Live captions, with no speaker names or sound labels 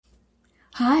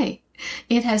Hi.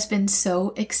 It has been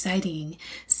so exciting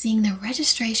seeing the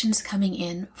registrations coming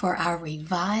in for our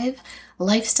Revive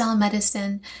Lifestyle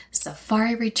Medicine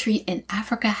Safari Retreat in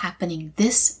Africa happening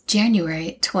this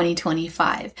January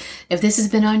 2025. If this has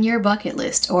been on your bucket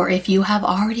list, or if you have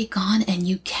already gone and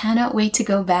you cannot wait to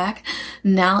go back,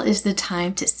 now is the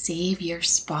time to save your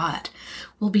spot.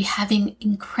 We'll be having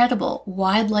incredible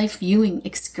wildlife viewing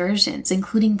excursions,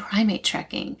 including primate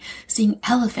trekking, seeing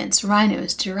elephants,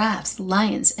 rhinos, giraffes,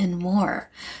 lions, and more.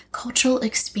 Cultural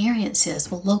experiences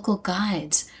with local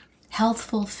guides,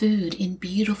 healthful food in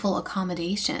beautiful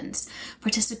accommodations,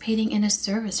 participating in a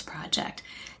service project,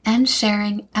 and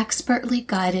sharing expertly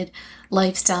guided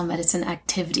lifestyle medicine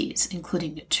activities,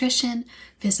 including nutrition,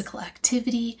 physical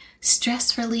activity,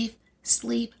 stress relief,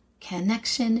 sleep,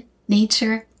 connection,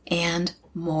 nature, and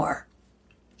more.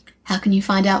 How can you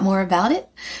find out more about it?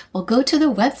 Well, go to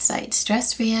the website,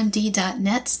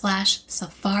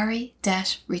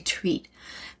 stressfreemd.net/safari-retreat.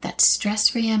 That's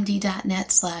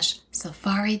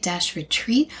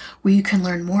stressfreemd.net/safari-retreat, where you can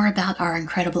learn more about our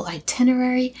incredible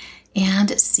itinerary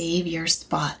and save your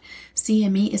spot.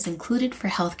 CME is included for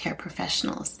healthcare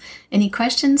professionals. Any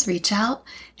questions, reach out,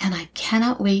 and I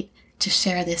cannot wait to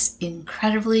share this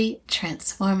incredibly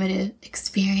transformative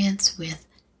experience with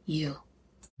you.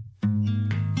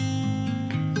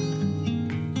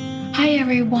 Hi,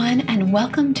 everyone, and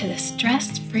welcome to the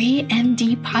Stress Free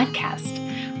MD podcast,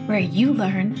 where you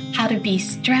learn how to be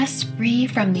stress-free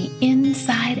from the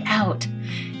inside out,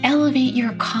 elevate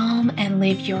your calm, and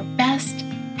live your best,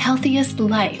 healthiest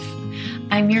life.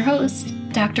 I'm your host,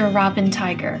 Dr. Robin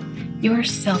Tiger, your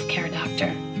self-care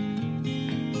doctor.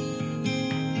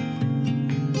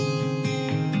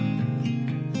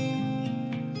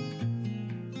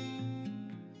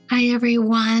 Hi,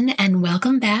 everyone, and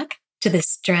welcome back to the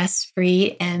Stress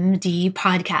Free MD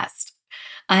podcast.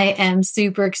 I am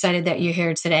super excited that you're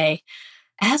here today,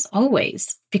 as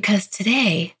always, because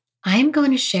today I'm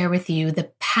going to share with you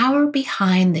the power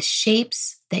behind the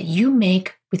shapes that you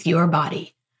make with your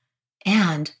body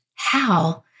and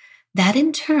how that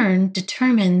in turn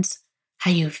determines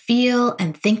how you feel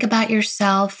and think about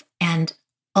yourself and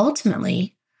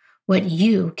ultimately what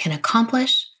you can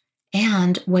accomplish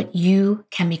and what you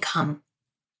can become.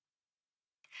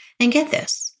 And get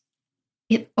this,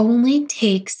 it only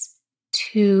takes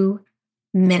 2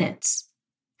 minutes.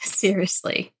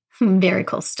 Seriously, very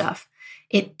cool stuff.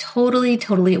 It totally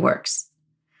works.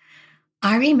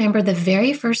 I remember the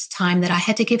very first time that I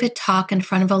had to give a talk in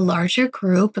front of a larger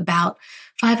group, about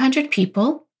 500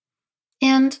 people,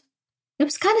 and it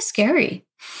was kind of scary.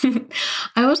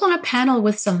 I was on a panel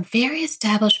with some very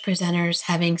established presenters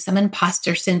having some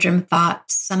imposter syndrome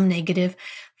thoughts, some negative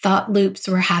thought loops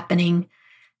were happening.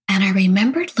 And I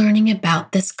remembered learning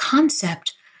about this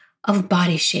concept of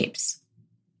body shapes.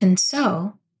 And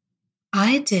so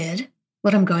I did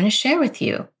what I'm going to share with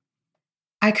you.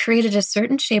 I created a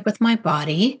certain shape with my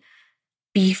body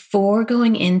before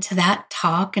going into that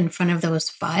talk in front of those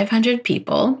 500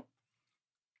 people.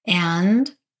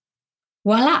 And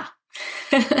voila,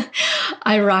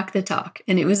 I rocked the talk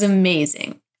and it was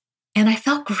amazing. And I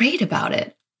felt great about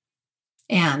it.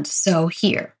 And so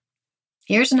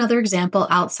here's another example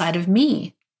outside of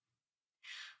me.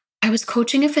 I was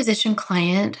coaching a physician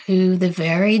client who the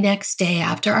very next day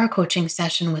after our coaching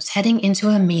session was heading into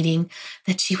a meeting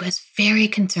that she was very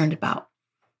concerned about,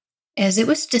 as it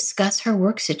was to discuss her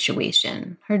work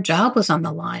situation. Her job was on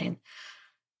the line.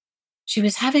 She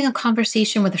was having a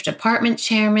conversation with her department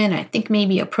chairman, I think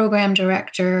maybe a program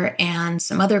director, and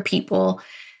some other people.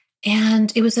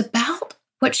 And it was about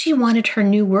what she wanted her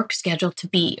new work schedule to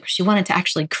be. She wanted to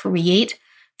actually create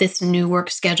this new work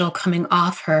schedule coming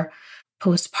off her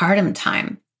postpartum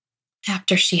time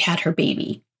after she had her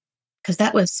baby, because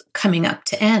that was coming up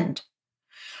to end.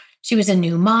 She was a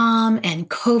new mom and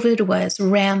COVID was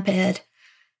rampant.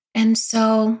 And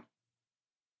so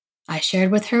I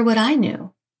shared with her what I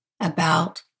knew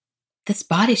about this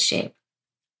body shape.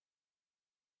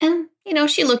 And,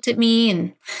 she looked at me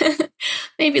and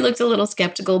maybe looked a little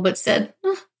skeptical, but said,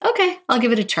 okay, I'll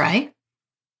give it a try.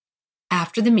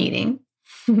 After the meeting,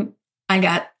 I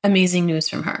got amazing news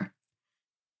from her.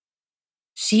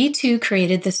 She too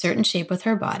created this certain shape with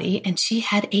her body, and she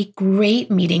had a great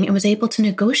meeting and was able to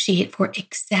negotiate for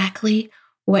exactly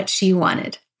what she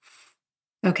wanted.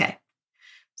 Okay,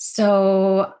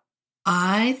 so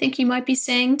I think you might be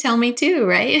saying, tell me too,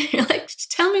 right? You're like,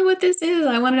 tell me what this is.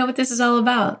 I want to know what this is all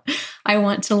about. I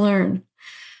want to learn.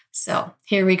 So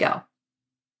here we go.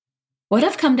 What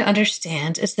I've come to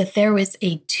understand is that there is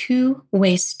a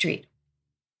two-way street.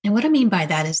 And what I mean by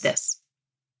that is this.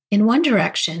 In one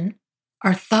direction,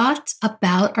 our thoughts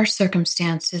about our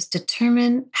circumstances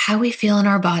determine how we feel in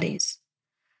our bodies,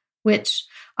 which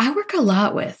I work a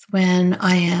lot with when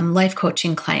I am life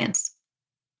coaching clients.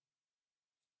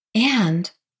 And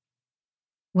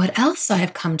what else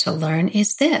I've come to learn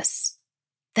is this,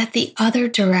 that the other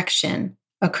direction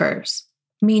occurs,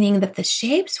 meaning that the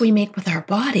shapes we make with our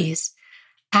bodies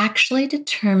actually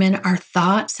determine our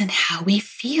thoughts and how we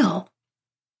feel.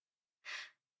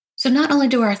 So not only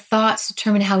do our thoughts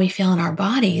determine how we feel in our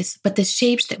bodies, but the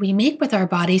shapes that we make with our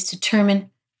bodies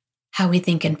determine how we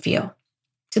think and feel.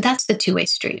 So that's the two-way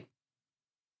street.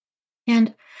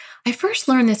 And I first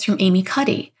learned this from Amy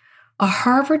Cuddy, a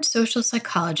Harvard social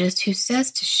psychologist who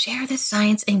says to share the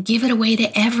science and give it away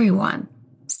to everyone.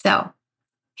 So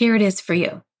here it is for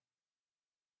you.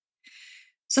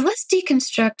 So let's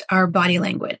deconstruct our body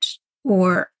language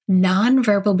or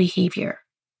nonverbal behavior,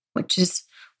 which is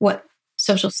what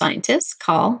social scientists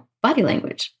call body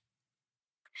language.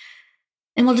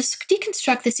 And we'll just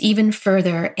deconstruct this even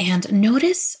further and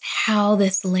notice how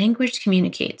this language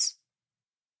communicates.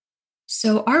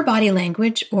 So our body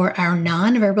language or our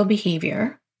nonverbal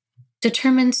behavior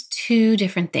determines two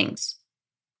different things.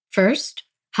 First,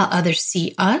 how others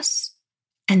see us,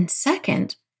 and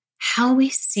second, how we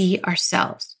see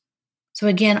ourselves. So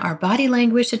again, our body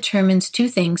language determines two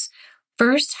things.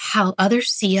 First, how others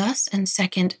see us, and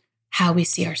second, how we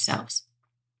see ourselves.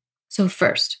 So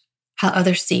first, how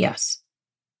others see us.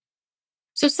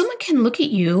 So someone can look at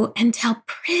you and tell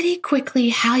pretty quickly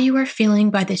how you are feeling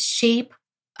by the shape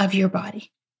of your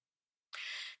body.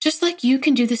 Just like you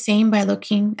can do the same by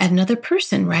looking at another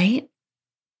person, right?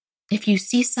 If you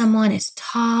see someone is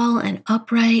tall and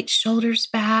upright, shoulders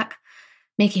back,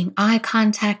 making eye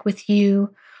contact with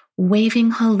you,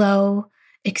 waving hello,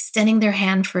 extending their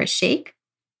hand for a shake,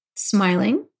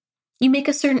 smiling, you make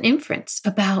a certain inference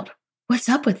about what's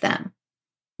up with them,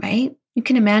 right? You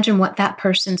can imagine what that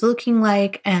person's looking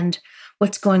like and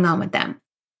what's going on with them.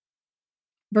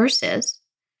 Versus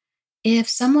if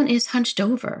someone is hunched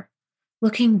over,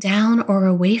 looking down or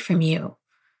away from you,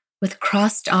 with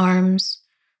crossed arms,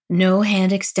 no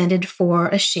hand extended for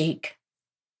a shake,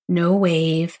 no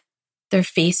wave, their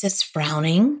face is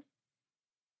frowning.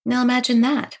 Now imagine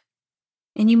that.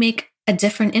 And you make a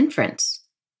different inference,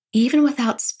 even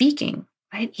without speaking,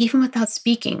 right? Even without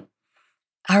speaking.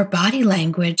 Our body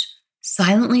language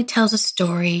silently tells a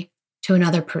story to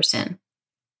another person.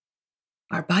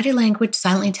 Our body language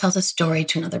silently tells a story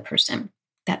to another person.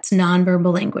 That's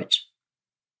nonverbal language.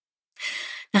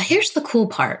 Now, here's the cool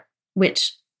part,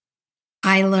 which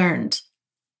I learned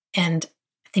and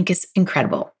I think is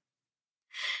incredible.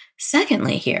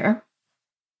 Secondly, here,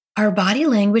 our body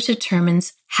language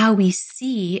determines how we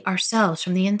see ourselves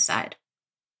from the inside.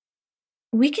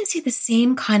 We can see the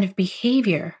same kind of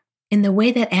behavior in the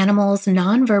way that animals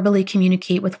non-verbally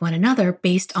communicate with one another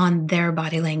based on their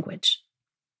body language.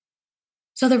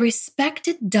 So the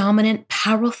respected, dominant,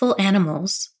 powerful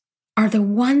animals are the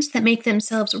ones that make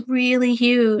themselves really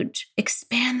huge,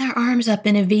 expand their arms up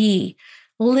in a V,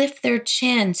 lift their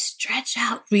chin, stretch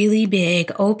out really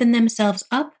big, open themselves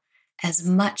up as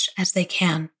much as they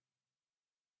can.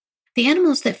 The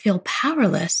animals that feel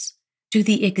powerless do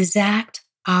the exact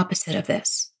opposite of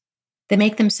this. They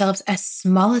make themselves as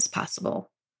small as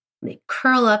possible. They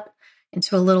curl up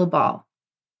into a little ball.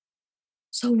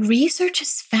 So research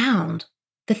has found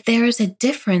that there is a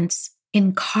difference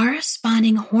in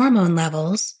corresponding hormone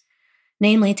levels,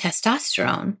 namely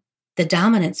testosterone, the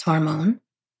dominance hormone,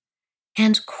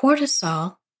 and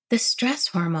cortisol, the stress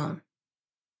hormone.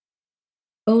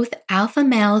 Both alpha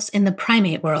males in the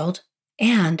primate world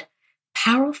and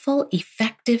powerful,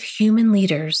 effective human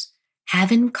leaders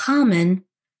have in common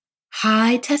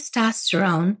high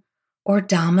testosterone or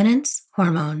dominance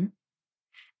hormone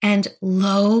and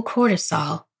low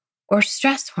cortisol or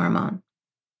stress hormone.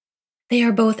 They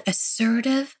are both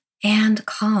assertive and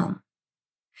calm.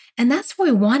 And that's what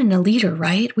we want in a leader,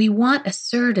 right? We want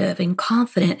assertive and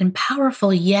confident and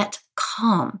powerful, yet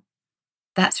calm.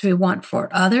 That's what we want for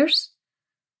others.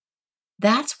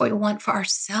 That's what we want for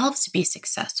ourselves to be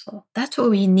successful. That's what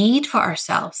we need for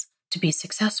ourselves to be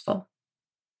successful.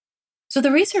 So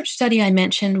the research study I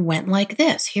mentioned went like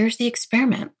this. Here's the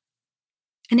experiment.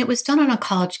 And it was done on a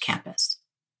college campus.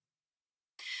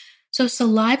 So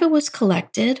saliva was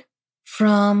collected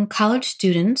from college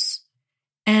students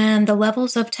and the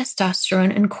levels of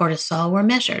testosterone and cortisol were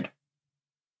measured.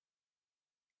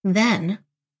 Then,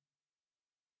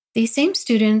 these same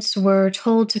students were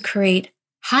told to create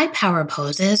high power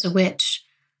poses, which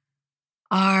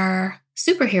are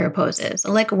superhero poses,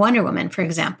 like Wonder Woman, for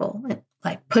example,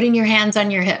 like putting your hands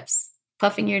on your hips,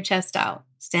 puffing your chest out,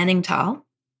 standing tall,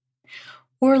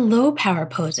 or low power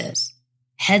poses,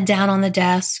 head down on the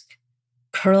desk,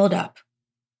 curled up.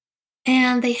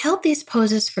 And they held these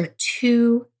poses for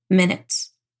 2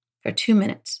 minutes.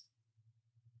 Then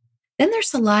their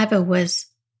saliva was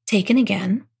taken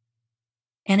again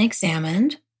and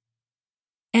examined,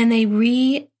 and they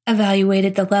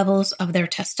re-evaluated the levels of their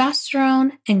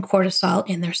testosterone and cortisol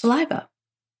in their saliva,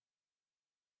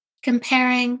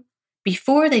 comparing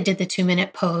before they did the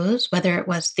 2-minute pose, whether it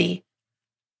was the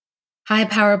high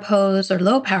power pose or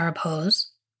low power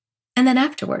pose, and then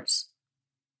afterwards.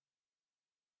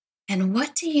 And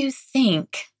what do you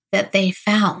think that they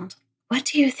found?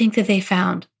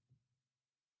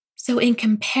 So in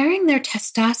comparing their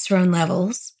testosterone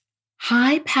levels,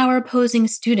 high power posing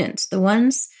students, the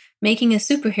ones making a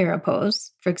superhero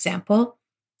pose, for example,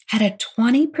 had a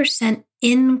 20%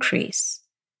 increase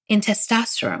in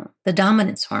testosterone, the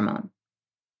dominance hormone.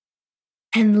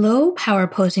 And low power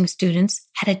posing students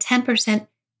had a 10%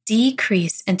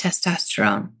 decrease in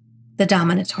testosterone, the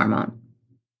dominance hormone.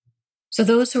 So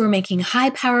those who were making high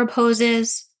power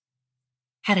poses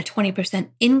had a 20%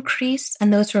 increase,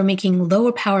 and those who were making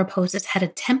lower power poses had a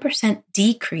 10%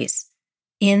 decrease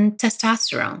in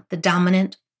testosterone, the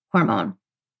dominant hormone.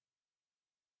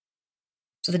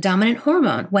 So the dominant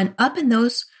hormone went up in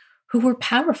those who were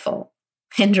powerful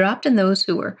and dropped in those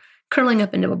who were curling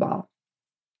up into a ball.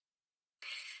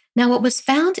 Now, what was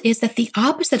found is that the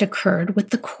opposite occurred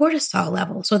with the cortisol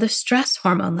levels or the stress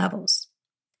hormone levels.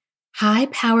 High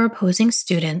power posing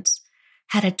students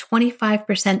had a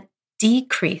 25%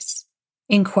 decrease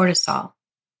in cortisol,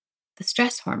 the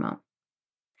stress hormone.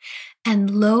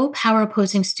 And low power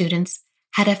posing students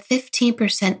had a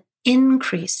 15%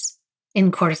 increase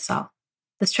in cortisol,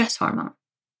 the stress hormone.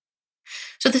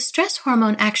 So the stress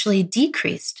hormone actually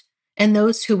decreased in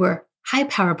those who were high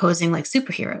power posing like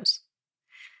superheroes.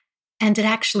 And it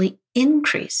actually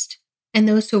increased in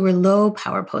those who were low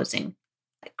power posing,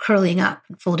 like curling up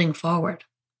and folding forward.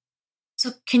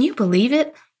 So can you believe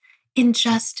it? In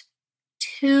just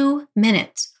 2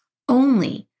 minutes,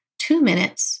 only 2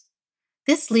 minutes,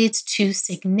 this leads to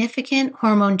significant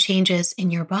hormone changes in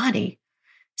your body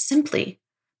simply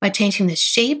by changing the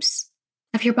shapes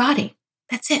of your body.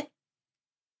 That's it.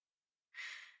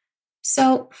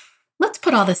 So let's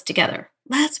put all this together.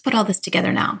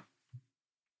 Now.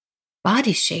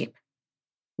 Body shape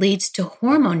leads to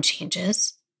hormone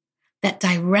changes that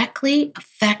directly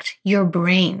affect your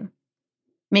brain,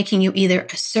 making you either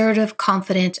assertive,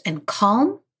 confident, and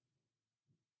calm,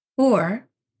 or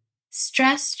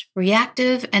stressed,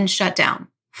 reactive, and shut down.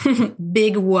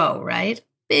 Big whoa, right?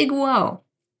 Big whoa.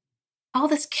 All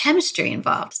this chemistry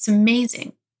involved. It's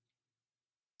amazing.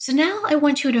 So now I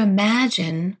want you to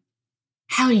imagine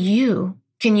how you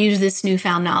can use this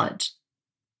newfound knowledge.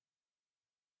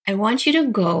 I want you to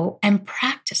go and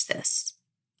practice this.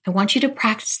 I want you to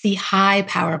practice the high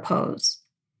power pose.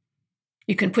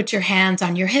 You can put your hands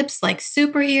on your hips like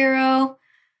superhero,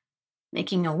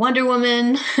 making a Wonder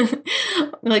Woman,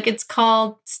 like it's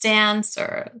called, stance,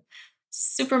 or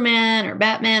Superman or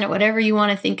Batman, or whatever you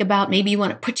want to think about. Maybe you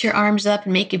want to put your arms up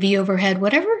and make a V overhead,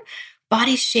 whatever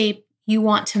body shape you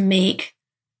want to make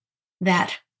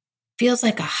that feels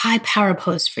like a high power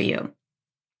pose for you.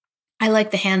 I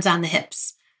like the hands on the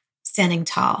hips, standing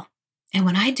tall. And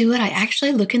when I do it, I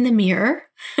actually look in the mirror.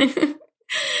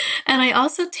 And I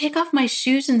also take off my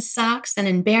shoes and socks and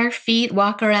in bare feet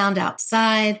walk around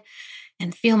outside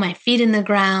and feel my feet in the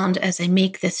ground as I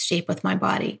make this shape with my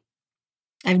body.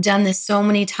 I've done this so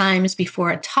many times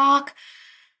before a talk,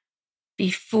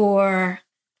 before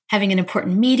having an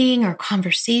important meeting or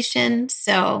conversation.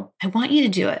 So I want you to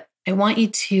do it. I want you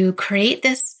to create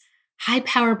this high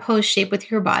power pose shape with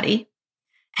your body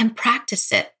and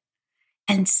practice it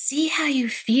and see how you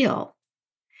feel.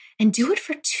 And do it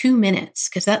for 2 minutes,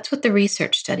 because that's what the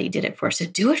research study did it for. So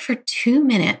do it for 2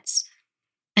 minutes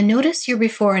and notice your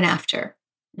before and after.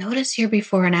 Notice your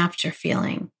before and after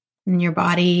feeling in your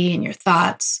body and your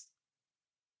thoughts.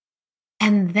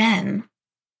 And then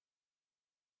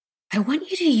I want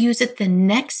you to use it the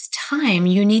next time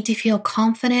you need to feel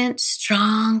confident,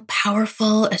 strong,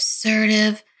 powerful,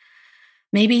 assertive.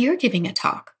 Maybe you're giving a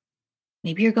talk.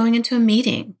 Maybe you're going into a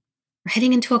meeting or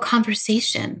heading into a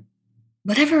conversation.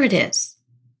 Whatever it is,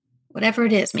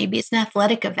 maybe it's an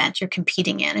athletic event you're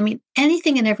competing in. I mean,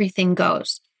 anything and everything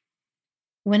goes.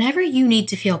 Whenever you need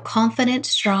to feel confident,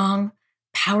 strong,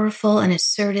 powerful, and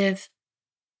assertive,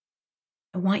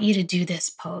 I want you to do this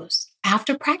pose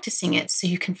after practicing it so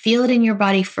you can feel it in your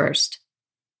body first.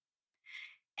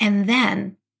 And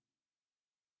then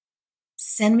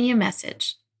send me a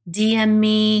message, DM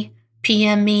me,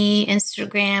 PM me,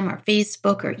 Instagram or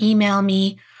Facebook, or email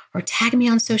me, or tag me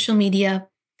on social media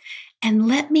and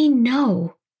let me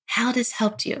know how this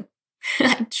helped you.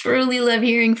 I truly love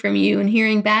hearing from you and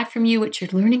hearing back from you what you're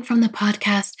learning from the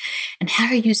podcast and how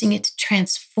you're using it to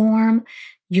transform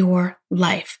your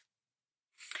life.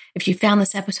 If you found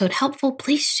this episode helpful,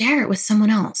 please share it with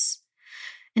someone else.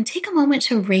 And take a moment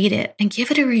to rate it and give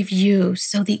it a review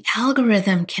so the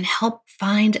algorithm can help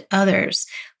find others,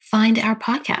 find our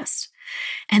podcast.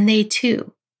 And they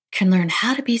too can learn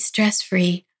how to be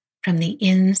stress-free from the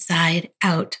inside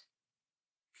out.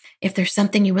 If there's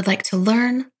something you would like to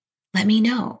learn, let me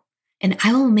know, and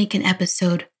I will make an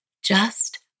episode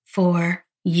just for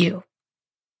you.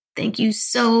 Thank you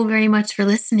so very much for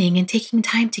listening and taking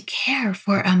time to care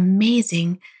for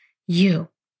amazing you.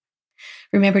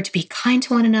 Remember to be kind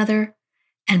to one another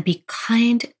and be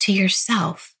kind to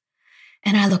yourself.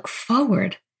 And I look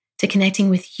forward to connecting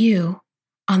with you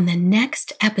on the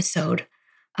next episode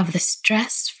of the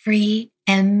Stress Free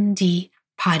MD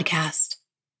podcast.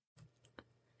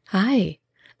 Hi.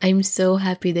 I'm so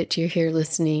happy that you're here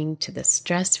listening to the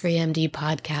Stress Free MD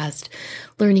podcast,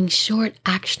 learning short,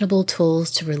 actionable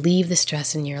tools to relieve the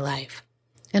stress in your life.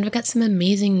 And I've got some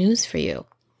amazing news for you.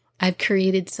 I've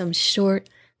created some short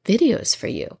videos for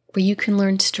you where you can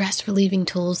learn stress relieving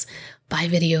tools by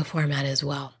video format as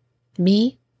well.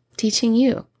 Me teaching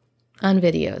you on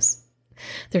videos.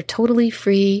 They're totally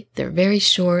free. They're very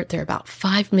short. They're about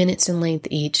 5 minutes in length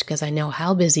each because I know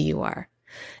how busy you are.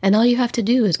 And all you have to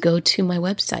do is go to my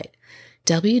website,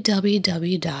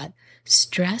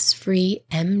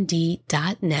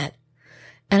 www.stressfreemd.net.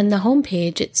 And on the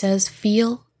homepage, it says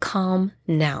Feel Calm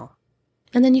Now.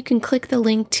 And then you can click the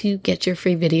link to get your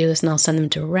free videos, and I'll send them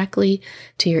directly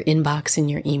to your inbox in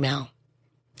your email.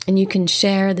 And you can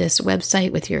share this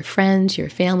website with your friends, your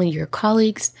family, your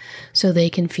colleagues, so they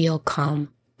can feel calm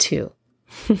too.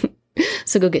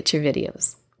 So go get your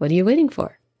videos. What are you waiting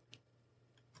for?